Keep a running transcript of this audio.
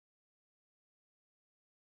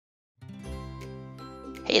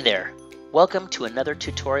Hey there, welcome to another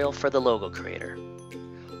tutorial for the Logo Creator.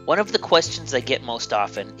 One of the questions I get most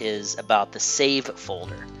often is about the Save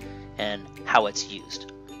folder and how it's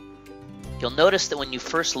used. You'll notice that when you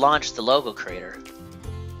first launch the Logo Creator,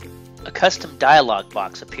 a custom dialog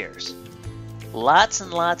box appears. Lots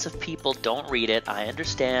and lots of people don't read it. I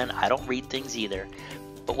understand, I don't read things either.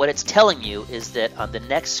 But what it's telling you is that on the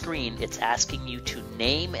next screen, it's asking you to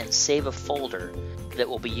name and save a folder that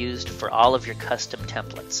will be used for all of your custom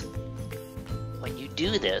templates. When you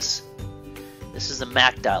do this, this is a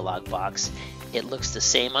Mac dialog box. It looks the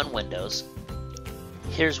same on Windows.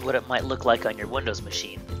 Here's what it might look like on your Windows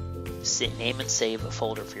machine. Name and save a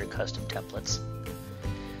folder for your custom templates.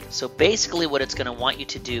 So basically what it's going to want you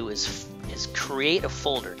to do is create a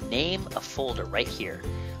folder. Name a folder right here.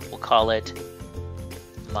 We'll call it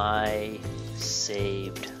My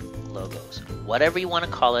Saved Logos. Whatever you want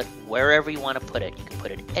to call it, wherever you want to put it. You can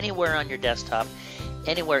put it anywhere on your desktop,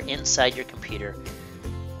 anywhere inside your computer.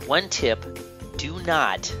 One tip, do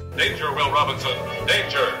not. Danger, Will Robinson!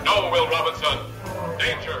 Danger! No, Will Robinson!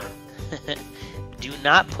 Danger! Do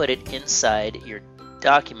not put it inside your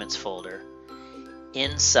Documents folder,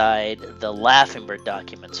 inside the Laughingbird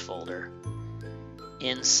Documents folder,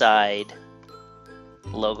 inside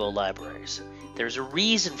Logo Libraries. There's a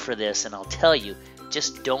reason for this, and I'll tell you.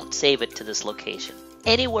 Just don't save it to this location.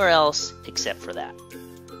 Anywhere else except for that.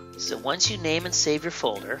 So once you name and save your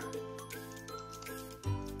folder,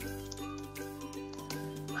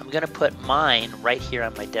 I'm going to put mine right here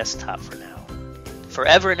on my desktop for now.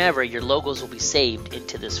 Forever and ever, your logos will be saved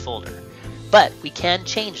into this folder. But we can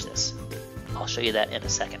change this. I'll show you that in a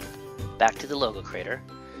second. Back to the Logo Creator.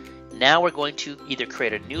 Now we're going to either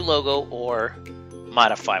create a new logo or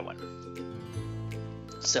modify one.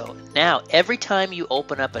 So now every time you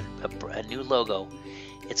open up a new logo,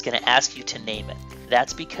 it's going to ask you to name it.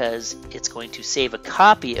 That's because it's going to save a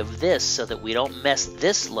copy of this so that we don't mess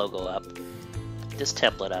this logo up, this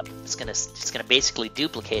template up. It's going to basically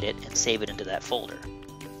duplicate it and save it into that folder.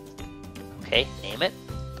 Okay, name it.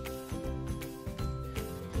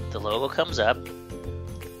 The logo comes up.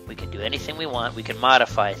 We can do anything we want. We can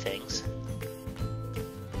modify things.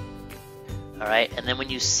 All right, and then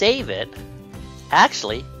when you save it,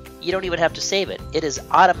 actually, you don't even have to save it. It is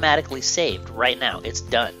automatically saved right now. It's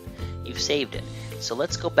done. You've saved it. So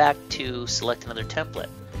let's go back to select another template.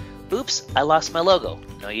 Oops, I lost my logo.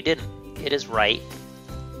 No, you didn't. It is right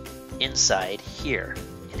inside here.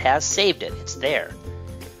 It has saved it. It's there.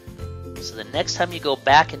 So the next time you go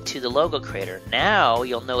back into the Logo Creator, now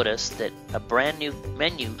you'll notice that a brand new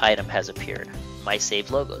menu item has appeared. My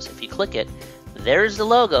Saved Logos. If you click it, there's the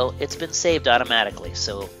logo. It's been saved automatically.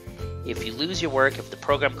 So if you lose your work, if the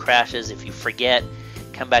program crashes, if you forget,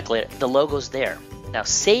 come back later, the logo's there. Now,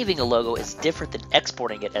 saving a logo is different than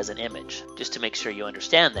exporting it as an image. Just to make sure you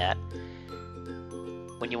understand that,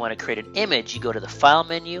 when you want to create an image, you go to the File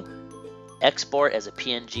menu, Export as a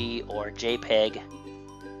PNG or JPEG,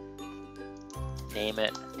 name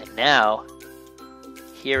it, and now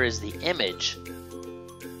here is the image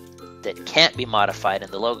that can't be modified in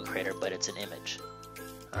the Logo Creator, but it's an image.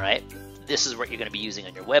 All right? This is what you're going to be using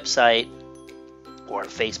on your website or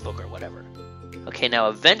Facebook or whatever. Okay, now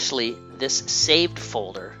eventually this saved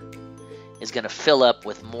folder is going to fill up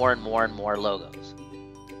with more and more and more logos.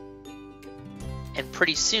 And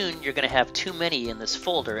pretty soon you're going to have too many in this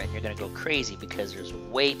folder and you're going to go crazy because there's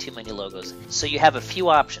way too many logos. So you have a few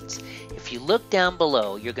options. If you look down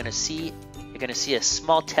below, you're going to see a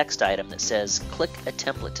small text item that says click a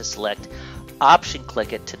template to select, option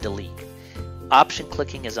click it to delete. Option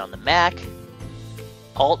clicking is on the Mac.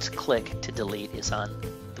 Alt click to delete is on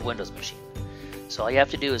the Windows machine. So all you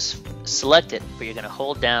have to do is select it, but you're going to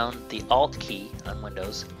hold down the Alt key on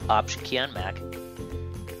Windows, Option key on Mac,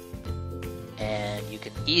 and you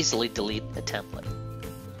can easily delete a template.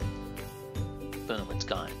 Boom, it's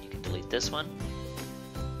gone. You can delete this one,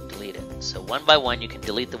 delete it. So one by one you can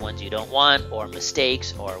delete the ones you don't want or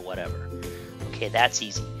mistakes or whatever. Okay, that's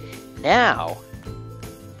easy. Now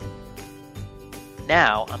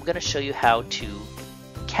I'm going to show you how to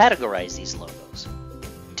categorize these logos.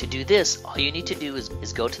 To do this, all you need to do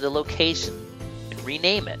is go to the location and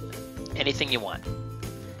rename it. Anything you want.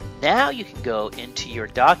 Now you can go into your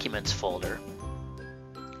Documents folder,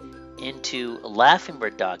 into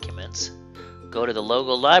Laughingbird Documents, go to the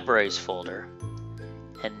Logo Libraries folder,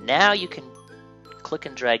 and now you can click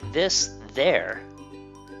and drag this there.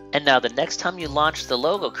 And now the next time you launch the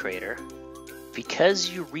Logo Creator, because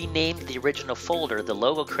you renamed the original folder, the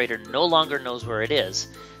Logo Creator no longer knows where it is,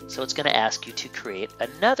 so it's going to ask you to create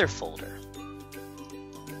another folder.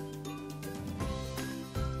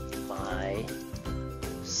 My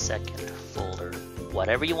second folder,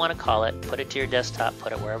 whatever you want to call it. Put it to your desktop,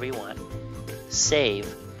 put it wherever you want.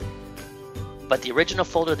 Save. But the original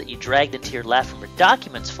folder that you dragged into your Laughingbird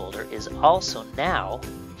Documents folder is also now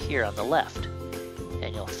here on the left.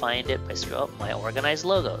 And you'll find it by scrolling up My Organized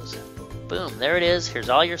Logos. Boom, there it is. Here's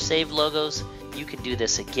all your saved logos. You can do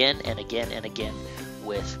this again and again and again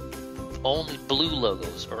with only blue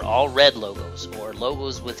logos, or all red logos, or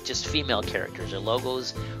logos with just female characters, or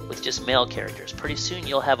logos with just male characters. Pretty soon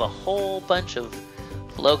you'll have a whole bunch of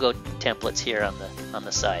logo templates here on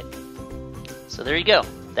the side. So there you go.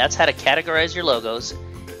 That's how to categorize your logos,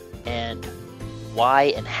 and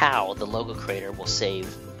why and how the logo creator will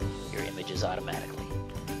save your images automatically.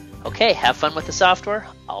 Okay, have fun with the software.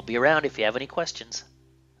 I'll be around if you have any questions.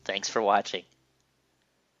 Thanks for watching.